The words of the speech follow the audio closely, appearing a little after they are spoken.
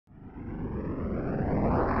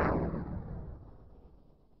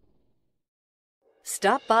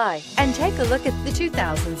Stop by and take a look at the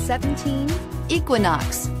 2017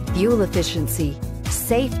 Equinox. Fuel efficiency,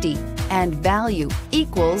 safety, and value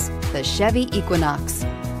equals the Chevy Equinox.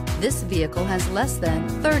 This vehicle has less than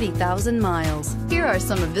 30,000 miles. Here are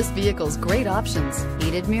some of this vehicle's great options: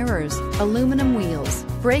 heated mirrors, aluminum wheels,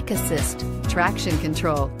 brake assist, traction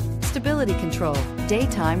control, stability control,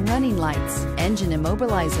 daytime running lights, engine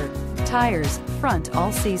immobilizer, tires front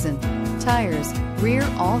all season, tires rear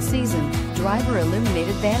all season, driver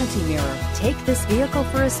illuminated vanity mirror. Take this vehicle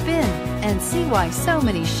for a spin and see why so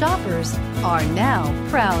many shoppers are now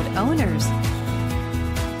proud owners.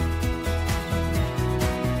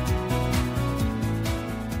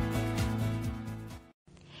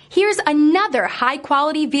 Here's another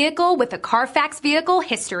high-quality vehicle with a Carfax Vehicle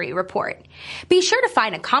History Report. Be sure to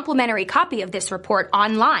find a complimentary copy of this report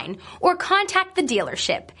online or contact the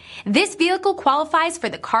dealership. This vehicle qualifies for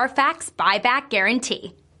the Carfax Buyback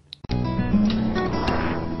Guarantee.